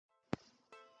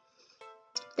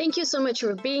Thank you so much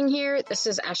for being here. This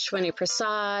is Ashwini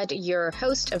Prasad, your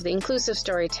host of the Inclusive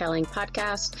Storytelling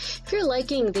Podcast. If you're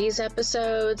liking these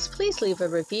episodes, please leave a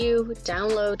review,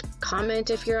 download,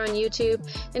 comment if you're on YouTube,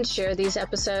 and share these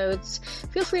episodes.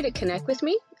 Feel free to connect with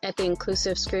me at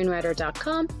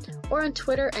theinclusivescreenwriter.com or on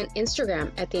Twitter and Instagram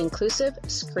at The Inclusive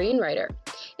Screenwriter.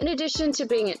 In addition to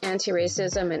being an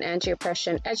anti-racism and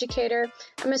anti-oppression educator,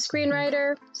 I'm a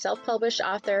screenwriter, self-published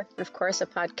author, and of course a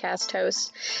podcast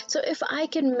host. So if I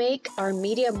can make our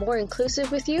media more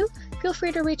inclusive with you, feel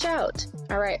free to reach out.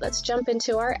 All right, let's jump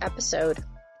into our episode.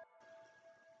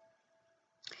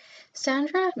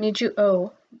 Sandra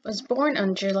Niju-O was born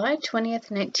on July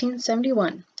 20th,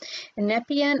 1971 in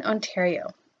Nepean, Ontario,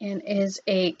 and is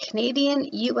a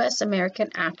Canadian-U.S.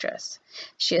 American actress.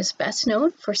 She is best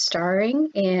known for starring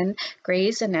in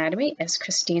Grey's Anatomy as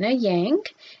Christina Yang,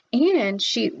 and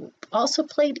she also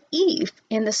played Eve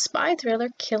in the spy thriller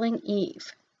Killing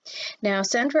Eve. Now,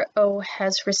 Sandra Oh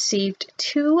has received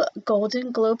 2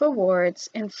 Golden Globe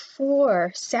Awards and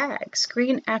 4 SAG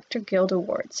Screen Actor Guild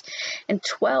Awards and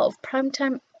 12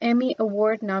 Primetime Emmy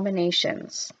Award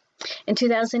nominations. In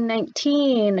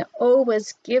 2019, Oh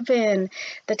was given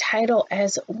the title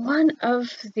as one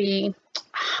of the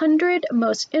 100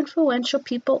 most influential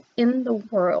people in the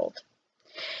world.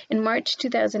 In March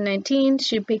 2019,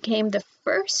 she became the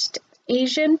first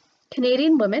Asian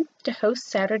Canadian woman to host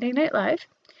Saturday Night Live,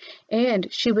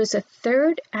 and she was the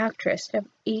 3rd actress of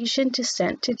Asian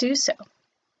descent to do so.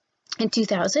 In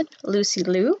 2000, Lucy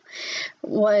Liu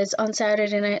was on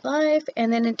Saturday Night Live,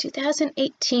 and then in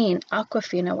 2018,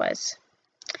 Awkwafina was.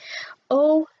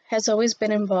 Oh has always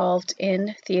been involved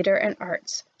in theater and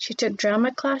arts. She took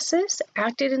drama classes,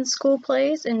 acted in school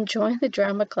plays, and joined the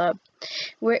drama club,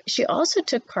 where she also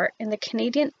took part in the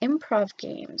Canadian Improv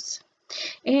Games.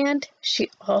 And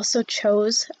she also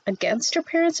chose, against her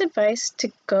parents' advice, to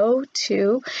go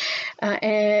to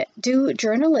do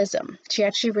journalism. She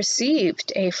actually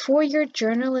received a 4-year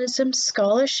journalism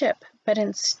scholarship, but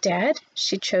instead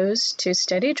she chose to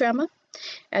study drama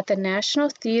at the National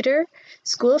Theatre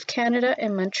School of Canada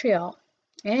in Montreal.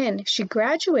 And she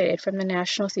graduated from the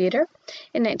National Theatre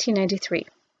in 1993.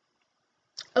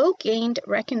 Oh gained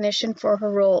recognition for her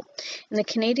role in the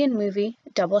Canadian movie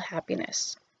Double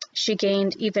Happiness. She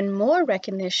gained even more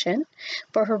recognition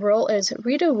for her role as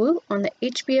Rita Wu on the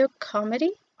HBO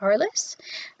comedy Arliss,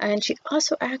 and she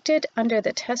also acted under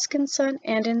the Tuscan Sun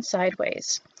and in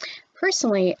Sideways.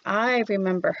 Personally, I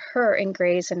remember her in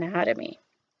Grey's Anatomy.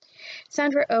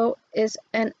 Sandra Oh is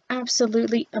an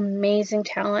absolutely amazing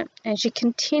talent, and she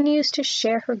continues to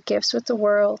share her gifts with the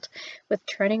world with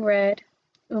Turning Red,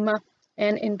 Uma,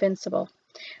 and Invincible.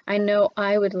 I know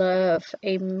I would love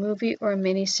a movie or a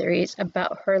miniseries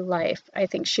about her life. I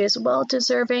think she is well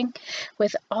deserving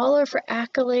with all of her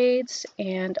accolades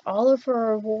and all of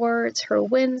her awards, her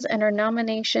wins and her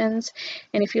nominations.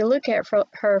 And if you look at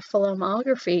her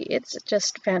filmography, it's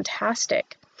just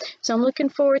fantastic. So I'm looking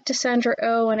forward to Sandra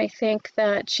Oh, and I think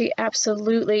that she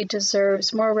absolutely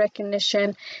deserves more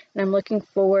recognition. And I'm looking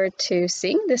forward to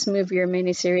seeing this movie or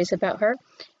miniseries about her.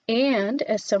 And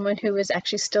as someone who is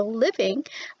actually still living,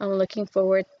 I'm looking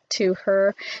forward to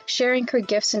her sharing her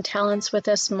gifts and talents with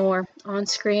us more on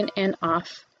screen and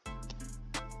off.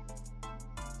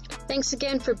 Thanks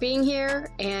again for being here.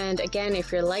 And again,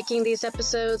 if you're liking these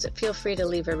episodes, feel free to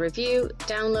leave a review,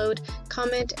 download,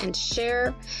 comment, and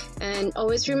share. And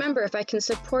always remember, if I can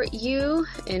support you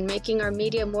in making our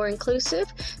media more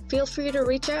inclusive, feel free to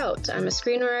reach out. I'm a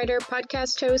screenwriter,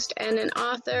 podcast host, and an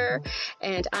author,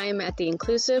 and I'm at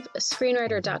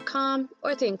theinclusivescreenwriter.com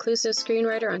or The Inclusive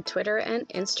Screenwriter on Twitter and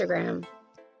Instagram.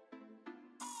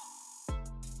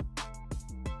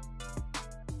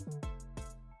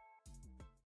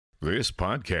 This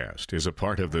podcast is a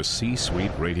part of the C-Suite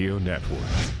Radio Network.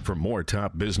 For more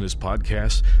top business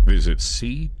podcasts, visit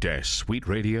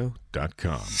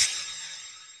c-suiteradio.com.